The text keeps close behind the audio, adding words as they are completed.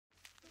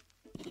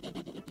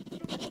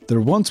There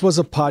once was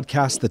a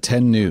podcast, The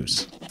 10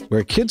 News,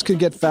 where kids could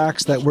get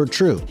facts that were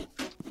true.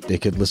 They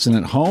could listen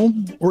at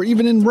home or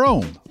even in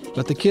Rome,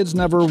 but the kids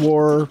never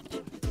wore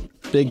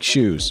big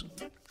shoes.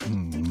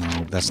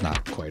 No, that's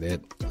not quite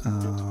it.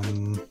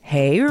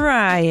 Hey,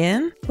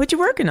 Ryan. What you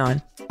working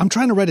on? I'm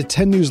trying to write a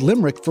 10 News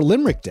limerick for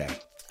Limerick Day.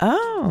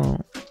 Oh,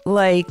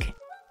 like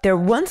there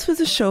once was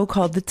a show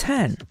called The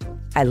 10.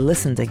 I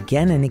listened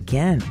again and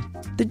again.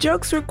 The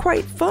jokes were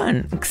quite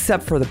fun,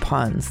 except for the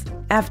puns.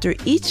 After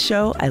each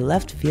show, I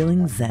left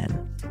feeling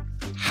zen.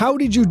 How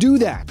did you do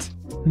that?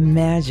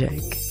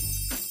 Magic.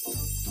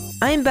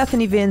 I'm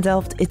Bethany Van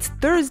Delft. It's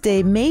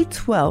Thursday, May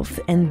 12th,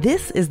 and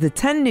this is the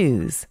 10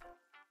 News.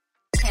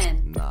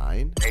 10,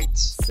 9, 8,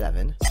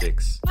 7,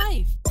 6,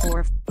 5,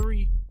 4,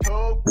 3, 2,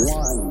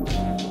 1.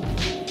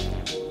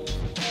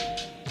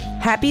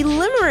 Happy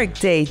Limerick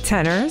Day,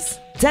 tenors!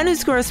 10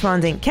 News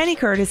correspondent Kenny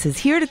Curtis is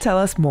here to tell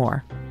us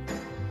more.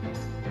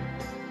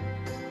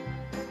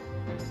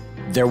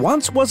 There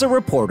once was a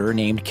reporter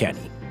named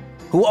Kenny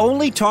who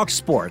only talked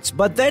sports,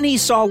 but then he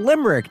saw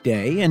Limerick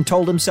Day and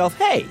told himself,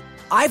 hey,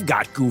 I've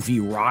got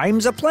goofy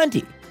rhymes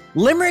aplenty.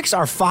 Limericks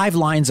are 5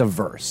 lines of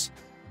verse.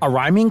 A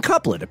rhyming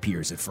couplet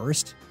appears at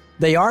first.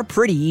 They are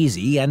pretty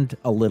easy and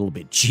a little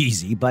bit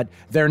cheesy, but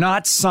they're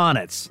not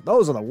sonnets.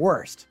 Those are the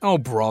worst. Oh,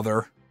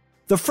 brother.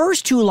 The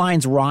first 2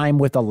 lines rhyme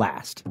with the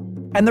last,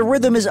 and the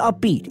rhythm is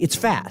upbeat, it's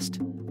fast.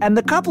 And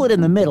the couplet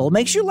in the middle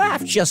makes you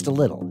laugh just a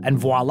little, and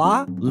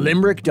voila,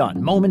 limerick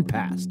done, moment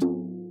past.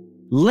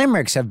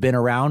 Limericks have been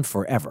around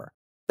forever.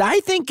 I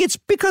think it's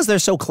because they're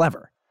so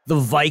clever. The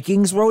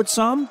Vikings wrote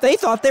some, they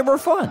thought they were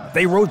fun.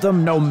 They wrote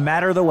them no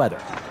matter the weather.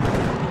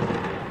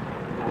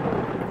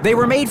 They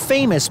were made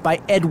famous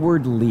by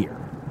Edward Lear,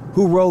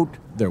 who wrote,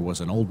 "There was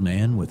an old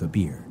man with a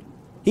beard."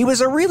 He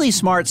was a really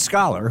smart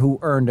scholar who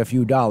earned a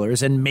few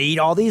dollars and made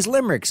all these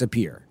limericks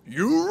appear.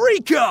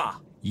 Eureka!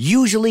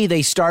 Usually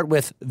they start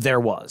with "there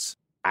was."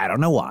 I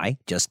don't know why,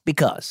 just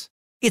because.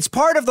 It's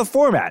part of the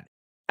format.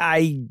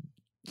 I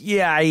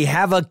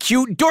have a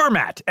cute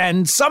doormat,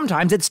 and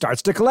sometimes it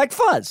starts to collect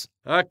fuzz.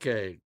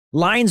 Okay.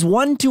 Lines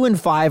 1, 2, and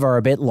 5 are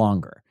a bit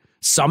longer.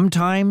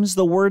 Sometimes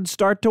the words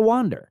start to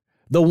wander.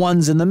 The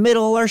ones in the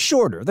middle are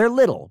shorter, they're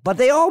little, but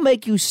they all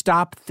make you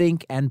stop,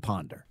 think, and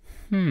ponder.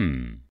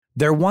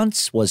 There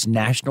once was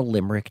National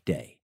Limerick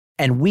Day,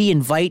 and we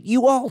invite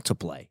you all to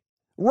play.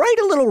 Write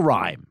a little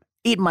rhyme.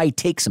 It might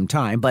take some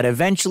time, but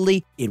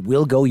eventually it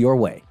will go your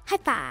way. High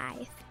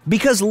five.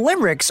 Because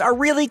limericks are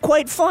really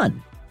quite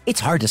fun. It's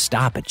hard to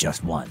stop at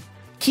just one.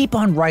 Keep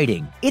on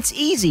writing. It's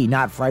easy,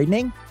 not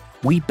frightening.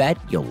 We bet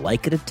you'll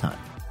like it a ton.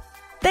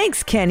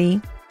 Thanks,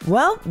 Kenny.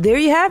 Well, there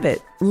you have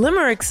it.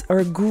 Limericks are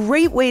a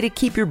great way to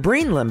keep your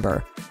brain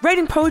limber.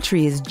 Writing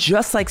poetry is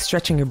just like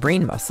stretching your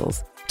brain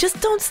muscles. Just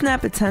don't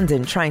snap a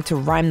tendon trying to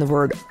rhyme the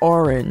word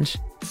orange.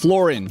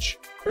 Florange.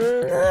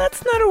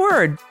 That's not a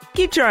word.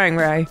 Keep trying,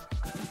 Ray.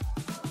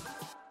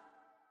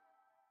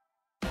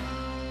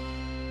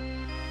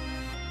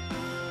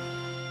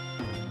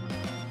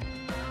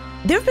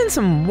 There have been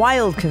some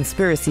wild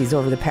conspiracies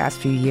over the past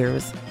few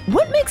years.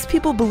 What makes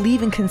people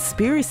believe in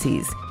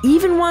conspiracies,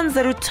 even ones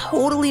that are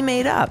totally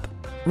made up?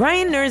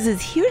 Ryan Nurs is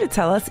here to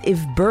tell us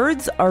if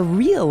birds are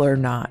real or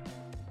not.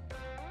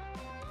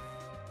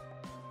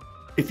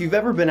 If you've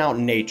ever been out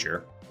in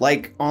nature,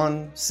 like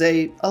on,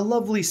 say, a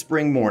lovely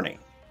spring morning,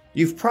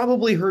 you've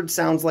probably heard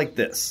sounds like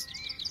this.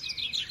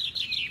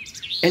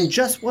 And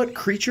just what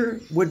creature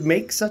would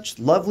make such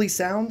lovely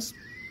sounds?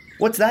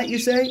 What's that, you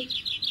say?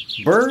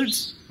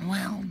 Birds?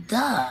 Well,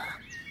 duh.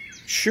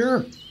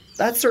 Sure,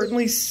 that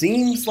certainly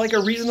seems like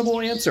a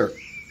reasonable answer.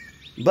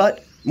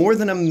 But more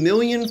than 1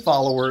 million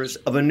followers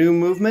of a new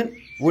movement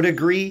would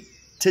agree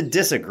to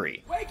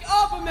disagree. Wake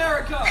up,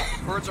 America!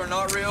 Birds are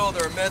not real,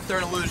 they're a myth, they're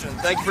an illusion.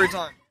 Thank you for your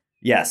time.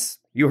 Yes,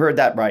 you heard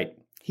that right.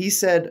 He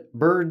said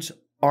birds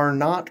are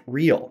not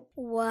real.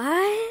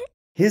 What?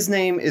 His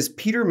name is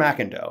Peter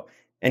McIndoe,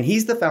 and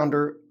he's the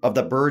founder of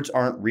the Birds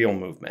Aren't Real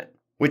movement,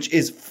 which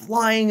is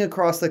flying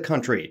across the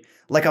country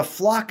like a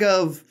flock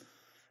of...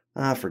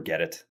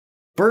 forget it.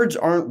 Birds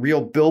Aren't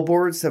Real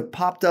billboards have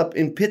popped up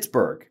in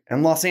Pittsburgh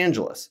and Los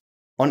Angeles.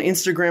 On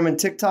Instagram and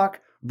TikTok,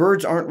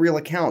 Birds Aren't Real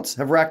accounts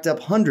have racked up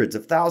hundreds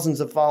of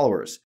thousands of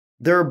followers.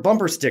 There are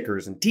bumper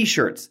stickers and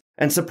t-shirts,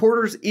 and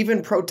supporters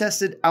even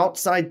protested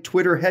outside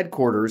Twitter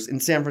headquarters in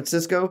San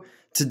Francisco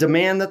to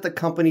demand that the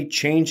company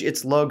change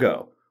its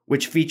logo,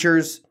 which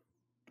features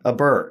a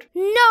bird.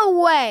 No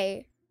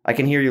way! I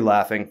can hear you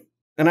laughing,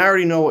 and I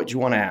already know what you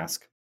want to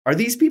ask. Are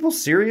these people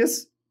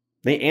serious?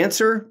 The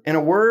answer, in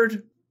a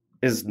word,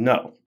 is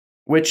no.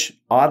 Which,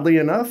 oddly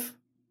enough,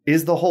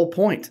 is the whole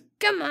point.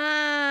 Come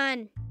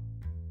on!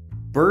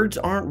 Birds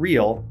Aren't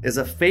Real is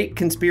a fake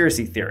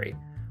conspiracy theory,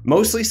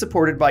 mostly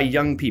supported by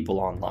young people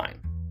online.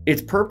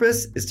 Its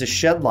purpose is to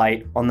shed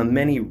light on the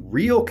many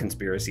real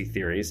conspiracy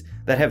theories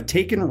that have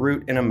taken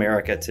root in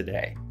America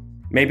today.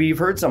 Maybe you've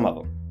heard some of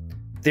them.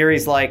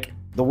 Theories like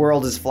the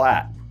world is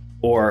flat,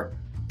 or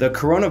the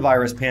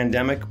coronavirus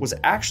pandemic was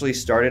actually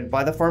started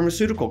by the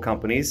pharmaceutical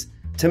companies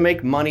to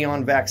make money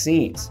on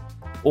vaccines,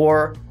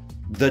 or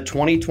the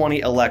 2020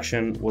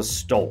 election was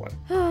stolen.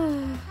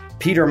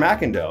 Peter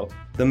McIndoe,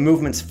 the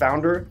movement's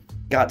founder,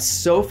 got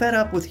so fed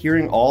up with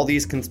hearing all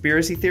these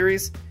conspiracy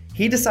theories,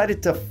 he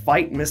decided to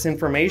fight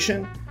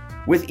misinformation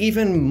with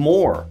even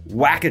more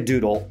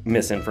wackadoodle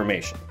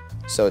misinformation.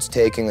 So it's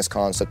taking this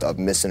concept of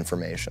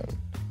misinformation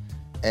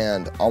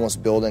and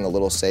almost building a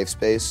little safe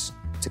space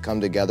to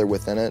come together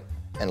within it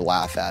and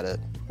laugh at it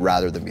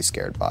rather than be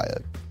scared by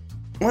it.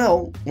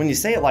 Well, when you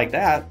say it like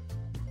that,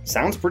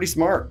 sounds pretty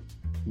smart.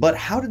 But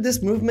how did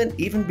this movement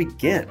even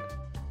begin?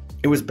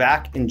 It was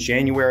back in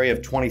January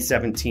of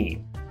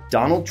 2017.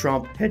 Donald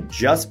Trump had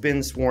just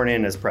been sworn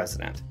in as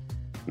president.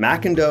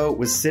 McIndoe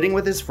was sitting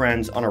with his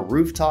friends on a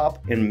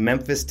rooftop in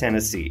Memphis,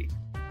 Tennessee.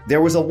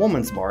 There was a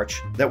women's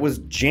march that was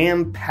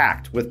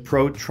jam-packed with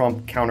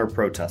pro-Trump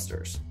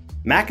counter-protesters.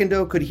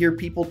 McIndoe could hear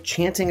people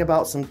chanting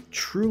about some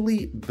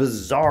truly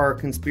bizarre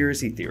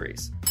conspiracy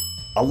theories.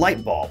 A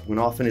light bulb went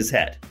off in his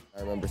head.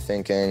 I remember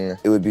thinking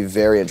it would be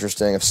very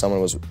interesting if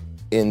someone was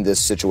in this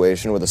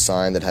situation with a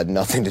sign that had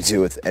nothing to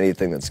do with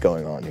anything that's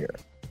going on here.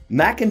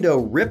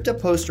 McIndoe ripped a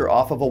poster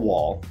off of a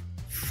wall,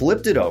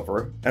 flipped it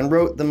over, and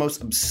wrote the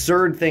most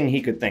absurd thing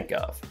he could think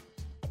of.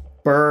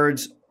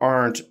 Birds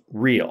aren't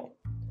real.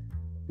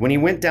 When he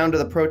went down to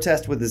the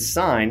protest with his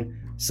sign,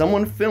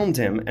 someone filmed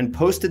him and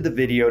posted the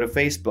video to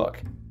Facebook.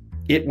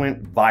 It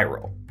went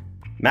viral.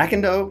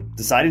 McIndoe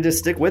decided to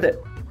stick with it.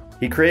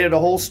 He created a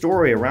whole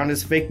story around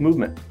his fake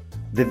movement.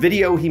 The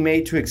video he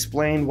made to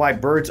explain why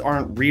birds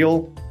aren't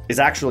real is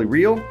actually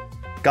real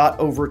got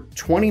over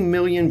 20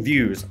 million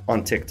views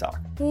on TikTok.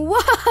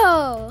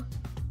 Whoa!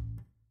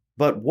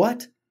 But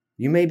what,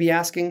 you may be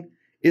asking,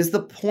 is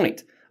the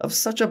point of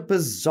such a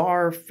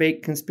bizarre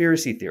fake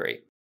conspiracy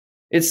theory?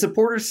 Its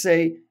supporters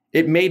say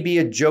it may be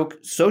a joke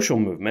social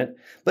movement,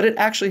 but it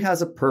actually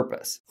has a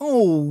purpose.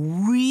 Oh,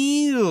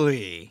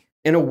 really?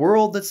 In a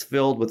world that's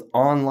filled with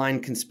online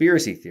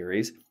conspiracy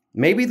theories,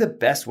 maybe the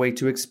best way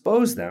to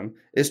expose them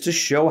is to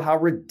show how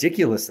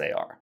ridiculous they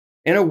are.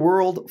 In a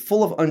world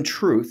full of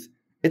untruth,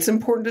 it's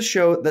important to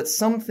show that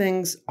some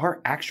things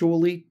are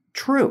actually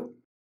true.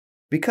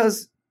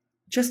 Because,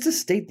 just to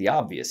state the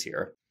obvious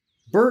here,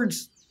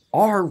 birds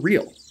are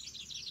real.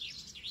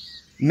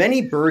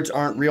 Many Birds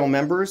Aren't Real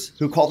members,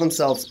 who call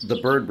themselves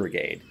the Bird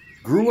Brigade,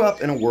 grew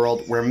up in a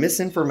world where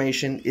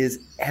misinformation is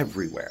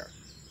everywhere.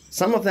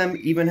 Some of them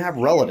even have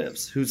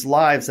relatives whose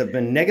lives have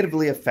been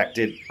negatively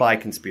affected by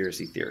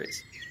conspiracy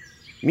theories.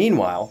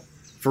 Meanwhile,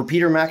 for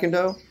Peter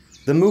McIndoe,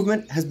 the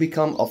movement has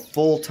become a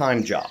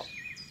full-time job.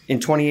 In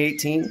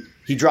 2018,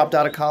 he dropped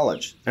out of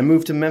college and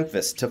moved to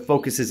Memphis to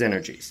focus his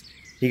energies.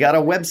 He got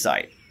a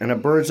website and a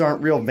Birds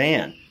Aren't Real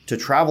van to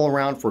travel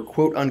around for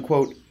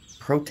quote-unquote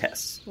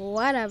protests.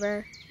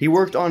 Whatever. He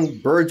worked on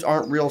Birds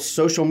Aren't Real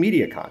social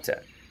media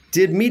content,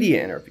 did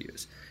media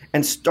interviews,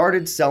 and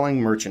started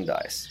selling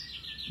merchandise.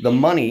 The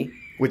money,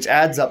 which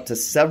adds up to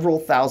several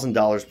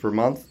 $1,000s per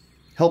month,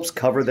 helps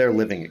cover their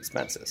living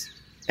expenses.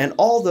 And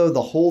although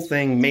the whole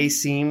thing may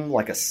seem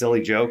like a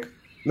silly joke,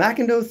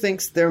 McIndoe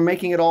thinks they're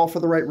making it all for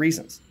the right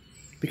reasons.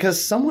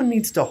 Because someone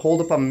needs to hold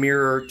up a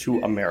mirror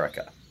to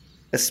America,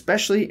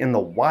 especially in the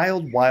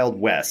wild, wild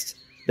west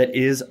that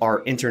is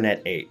our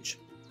internet age.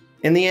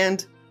 In the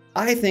end,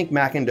 I think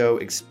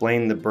McIndoe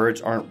explained the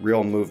Birds Aren't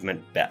Real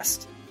movement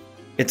best.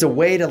 It's a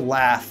way to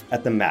laugh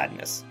at the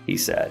madness, he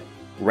said,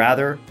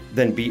 rather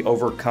than be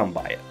overcome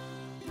by it.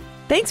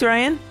 Thanks,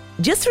 Ryan.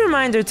 Just a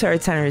reminder to our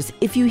tenors,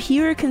 if you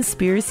hear a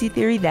conspiracy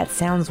theory that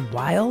sounds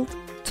wild,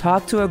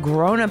 talk to a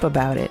grown-up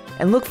about it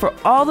and look for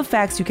all the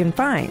facts you can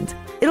find.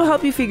 It'll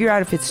help you figure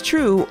out if it's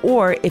true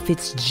or if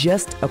it's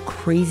just a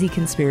crazy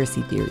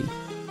conspiracy theory.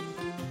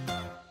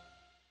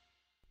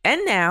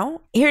 And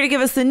now, here to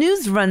give us the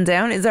news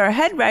rundown is our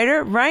head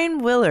writer, Ryan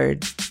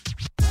Willard.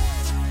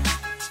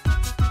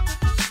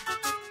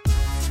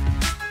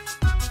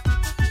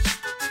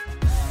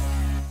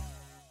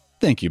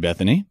 Thank you,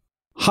 Bethany.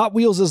 Hot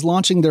Wheels is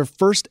launching their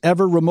first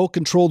ever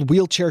remote-controlled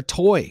wheelchair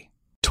toy.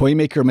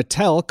 Toymaker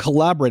Mattel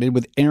collaborated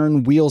with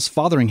Aaron Wheels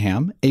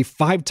Fotheringham, a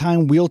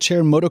 5-time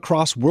wheelchair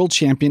motocross world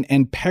champion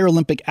and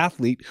Paralympic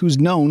athlete who's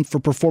known for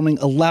performing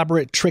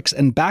elaborate tricks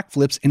and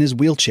backflips in his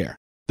wheelchair.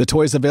 The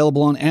toy is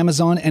available on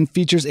Amazon and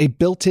features a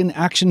built-in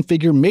action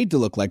figure made to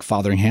look like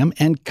Fotheringham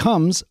and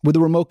comes with a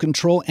remote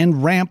control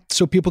and ramp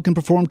so people can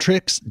perform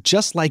tricks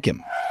just like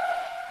him.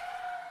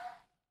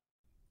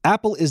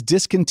 Apple is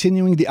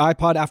discontinuing the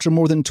iPod after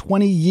more than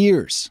 20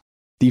 years.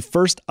 The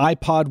first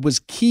iPod was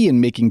key in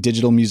making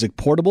digital music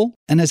portable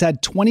and has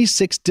had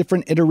 26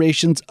 different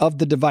iterations of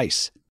the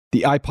device.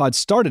 The iPod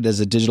started as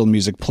a digital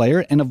music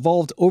player and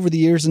evolved over the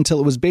years until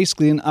it was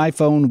basically an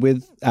iPhone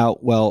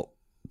without, well,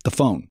 the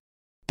phone.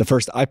 The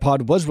first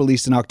iPod was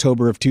released in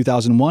October of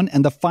 2001,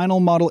 and the final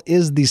model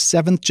is the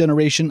 7th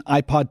generation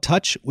iPod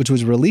Touch, which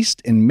was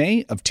released in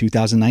May of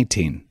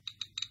 2019.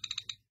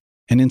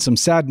 And in some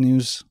sad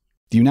news,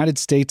 the United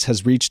States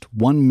has reached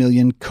 1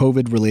 million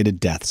COVID-related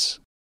deaths.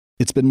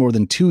 It's been more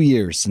than 2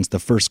 years since the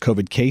first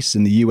COVID case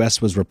in the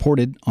U.S. was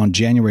reported on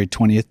January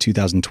 20th,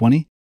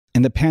 2020,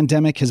 and the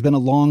pandemic has been a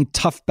long,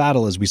 tough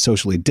battle as we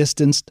socially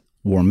distanced,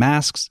 wore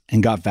masks,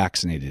 and got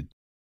vaccinated.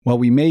 While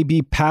we may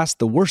be past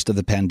the worst of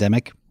the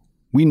pandemic,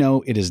 we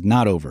know it is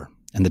not over,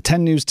 and the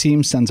 10 News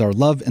team sends our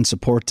love and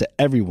support to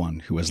everyone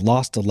who has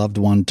lost a loved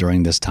one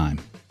during this time.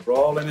 We're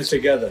all in it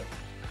together.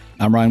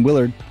 I'm Ryan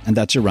Willard, and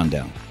that's your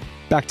rundown.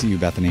 Back to you,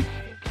 Bethany.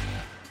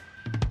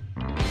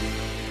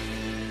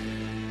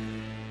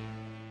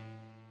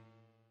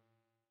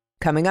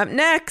 Coming up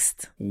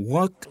next.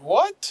 What?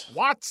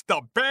 What's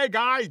the big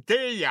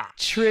idea?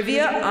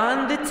 Trivia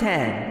on the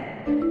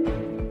 10.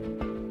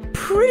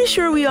 Pretty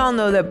sure we all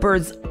know that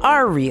birds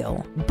are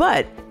real,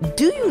 but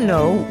do you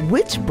know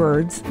which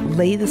birds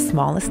lay the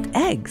smallest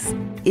eggs?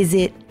 Is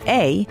it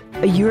A,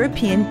 a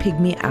European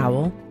pygmy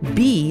owl,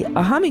 B,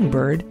 a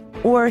hummingbird,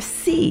 or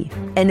C,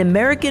 an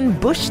American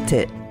bush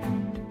tit?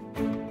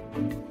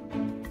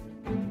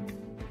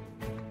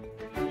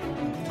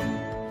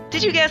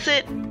 Did you guess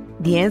it?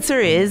 The answer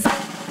is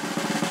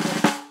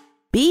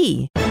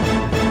B.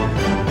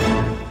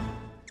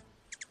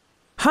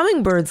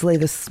 Hummingbirds lay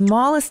the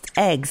smallest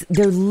eggs.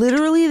 They're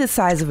literally the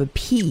size of a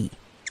pea.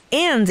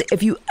 And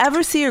if you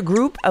ever see a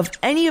group of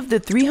any of the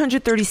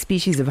 330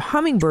 species of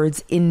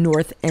hummingbirds in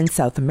North and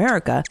South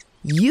America,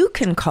 you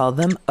can call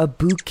them a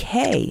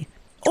bouquet,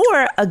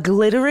 or a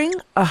glittering,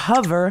 a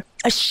hover,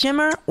 a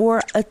shimmer,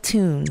 or a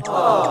tune.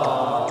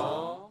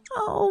 Aww.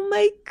 Oh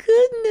my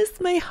goodness,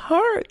 my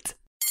heart.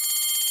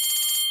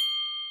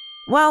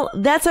 Well,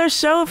 that's our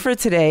show for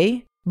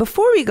today.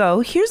 Before we go,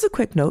 here's a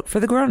quick note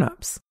for the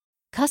grown-ups.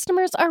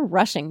 Customers are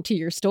rushing to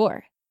your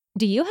store.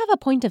 Do you have a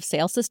point of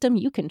sale system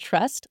you can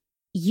trust?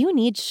 You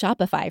need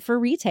Shopify for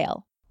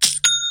retail.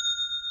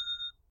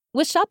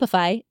 With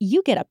Shopify,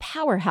 you get a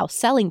powerhouse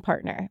selling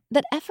partner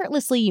that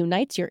effortlessly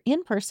unites your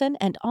in-person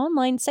and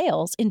online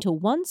sales into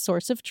one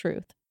source of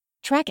truth.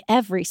 Track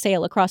every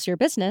sale across your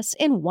business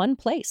in one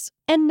place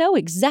and know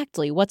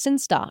exactly what's in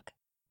stock.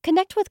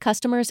 Connect with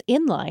customers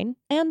in-line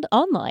and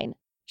online.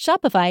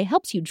 Shopify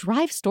helps you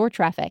drive store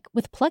traffic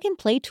with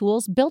plug-and-play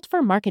tools built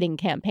for marketing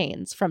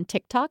campaigns from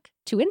TikTok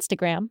to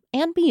Instagram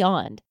and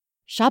beyond.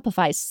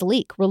 Shopify's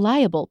sleek,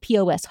 reliable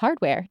POS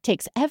hardware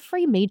takes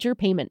every major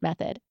payment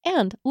method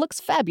and looks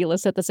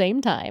fabulous at the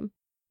same time.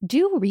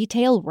 Do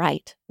retail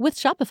right with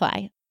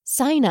Shopify.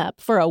 Sign up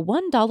for a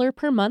 $1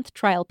 per month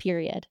trial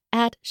period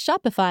at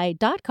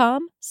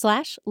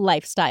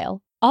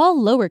shopify.com/lifestyle, all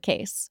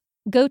lowercase.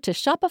 Go to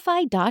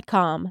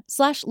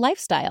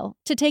shopify.com/lifestyle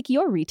to take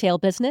your retail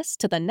business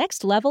to the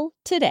next level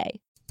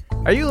today.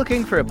 Are you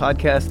looking for a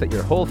podcast that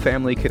your whole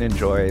family can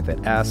enjoy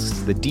that asks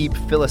the deep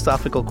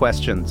philosophical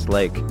questions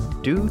like,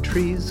 do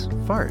trees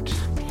fart?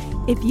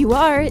 If you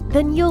are,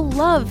 then you'll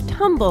love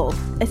Tumble,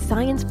 a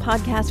science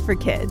podcast for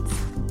kids.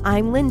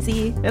 I'm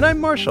Lindsay. And I'm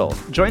Marshall.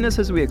 Join us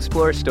as we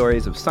explore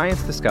stories of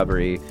science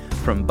discovery,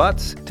 from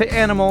butts to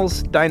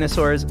animals,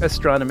 dinosaurs,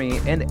 astronomy,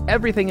 and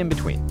everything in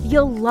between.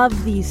 You'll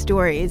love these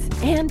stories,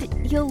 and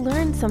you'll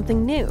learn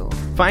something new.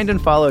 Find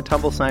and follow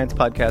Tumble Science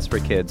Podcast for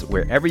Kids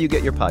wherever you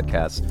get your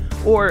podcasts,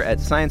 or at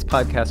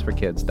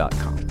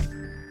sciencepodcastforkids.com.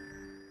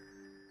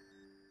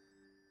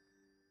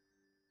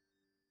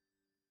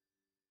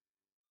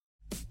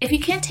 If you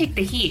can't take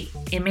the heat,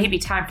 it may be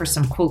time for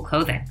some cool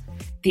clothing.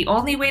 The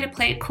only way to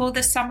play it cool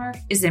this summer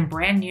is in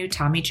brand new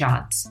Tommy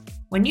Johns.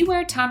 When you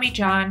wear Tommy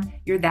John,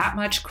 you're that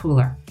much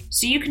cooler,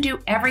 so you can do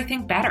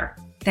everything better,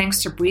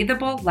 thanks to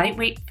breathable,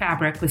 lightweight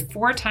fabric with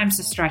 4 times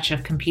the stretch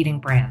of competing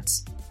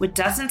brands. With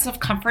dozens of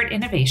comfort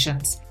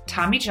innovations,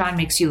 Tommy John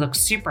makes you look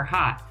super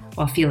hot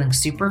while feeling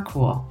super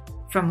cool.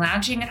 From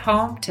lounging at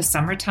home to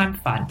summertime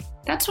fun.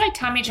 That's why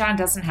Tommy John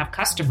doesn't have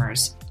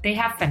customers, they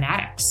have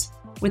fanatics.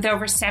 With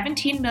over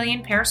 17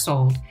 million pairs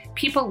sold,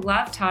 people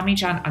love Tommy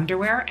John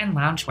underwear and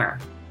loungewear.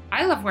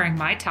 I love wearing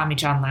my Tommy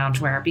John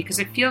loungewear because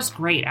it feels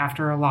great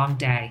after a long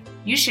day.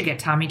 You should get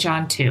Tommy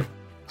John too.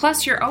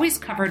 Plus, you're always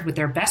covered with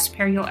their best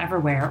pair you'll ever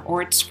wear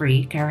or it's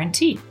free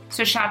guarantee.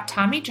 So shop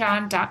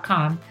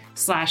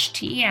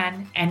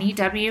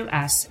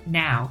TommyJohn.com/TENNEWS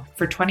now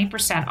for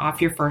 20% off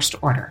your first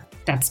order.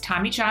 That's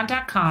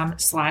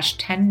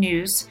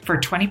TommyJohn.com/10news for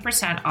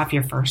 20% off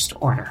your first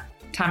order.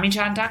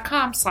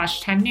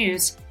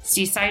 TommyJohn.com/10news.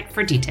 See site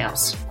for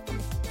details.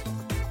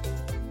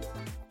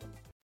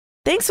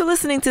 Thanks for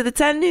listening to the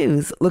 10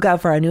 News. Look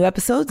out for our new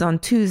episodes on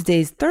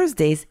Tuesdays,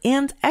 Thursdays,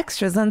 and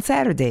extras on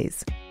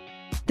Saturdays.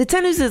 The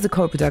 10 News is a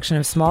co-production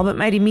of Small But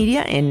Mighty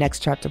Media and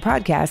Next Chapter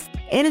Podcast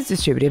and is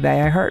distributed by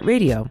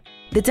iHeartRadio.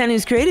 The 10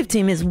 News creative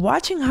team is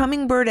watching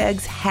hummingbird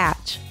eggs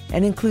hatch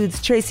and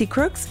includes Tracy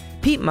Crooks,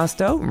 Pete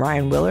Musto,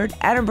 Ryan Willard,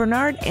 Adam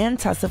Bernard, and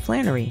Tessa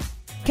Flannery.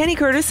 Kenny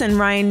Curtis and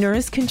Ryan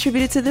Nurse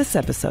contributed to this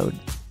episode.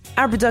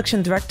 Our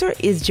production director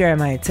is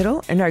Jeremiah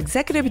Tittle, and our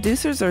executive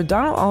producers are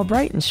Donald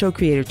Albright and show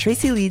creator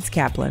Tracy Leeds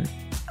Kaplan.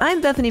 I'm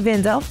Bethany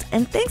Van Delft,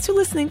 and thanks for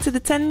listening to the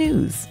 10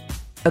 News.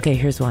 Okay,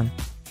 here's one.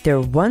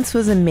 There once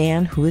was a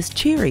man who was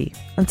cheery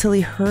until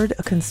he heard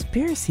a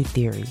conspiracy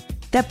theory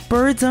that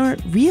birds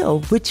aren't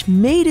real, which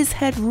made his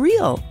head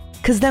reel.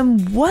 'Cause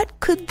then what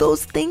could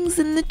those things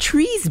in the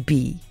trees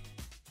be?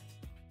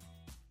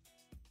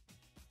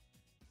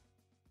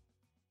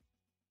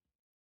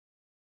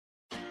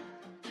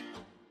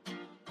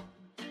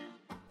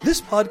 This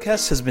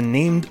podcast has been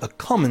named a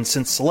Common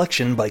Sense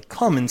selection by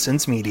Common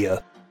Sense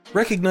Media,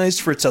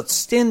 recognized for its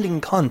outstanding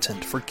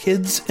content for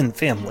kids and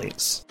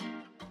families.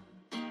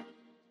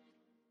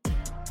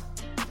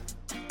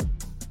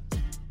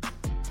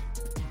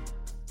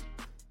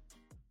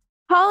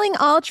 Calling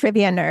all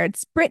trivia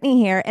nerds,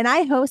 Brittany here, and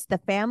I host the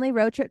Family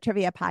Road Trip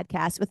Trivia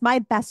Podcast with my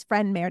best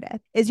friend Meredith.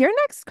 Is your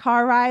next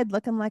car ride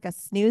looking like a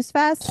snooze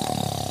fest?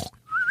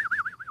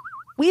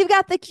 We've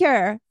got the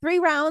cure. 3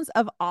 rounds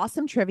of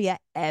awesome trivia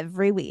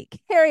every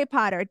week. Harry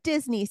Potter,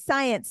 Disney,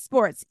 science,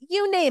 sports,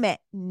 you name it.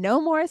 No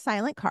more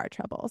silent car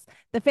troubles.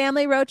 The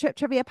Family Road Trip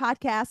Trivia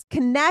Podcast.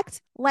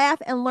 Connect,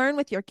 laugh, and learn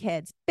with your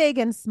kids, big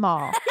and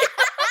small.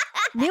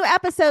 New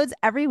episodes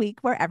every week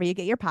wherever you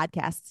get your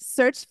podcasts.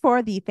 Search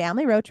for the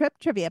Family Road Trip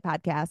Trivia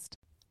Podcast.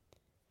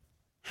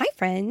 Hi,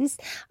 friends.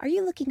 Are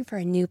you looking for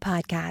a new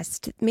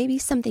podcast? Maybe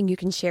something you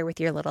can share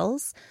with your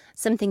littles?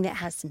 Something that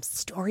has some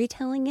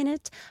storytelling in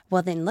it?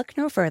 Well, then look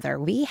no further.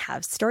 We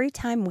have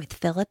Storytime with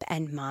Philip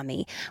and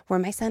Mommy, where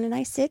my son and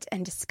I sit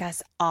and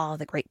discuss all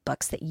the great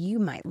books that you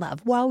might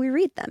love while we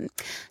read them.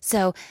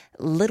 So,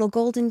 Little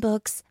Golden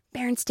Books,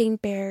 Berenstain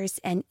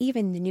Bears, and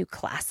even the new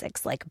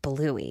classics like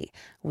Bluey.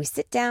 We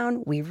sit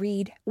down, we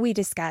read, we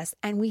discuss,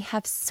 and we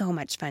have so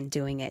much fun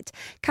doing it.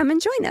 Come and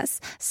join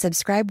us.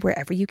 Subscribe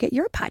wherever you get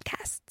your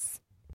podcasts.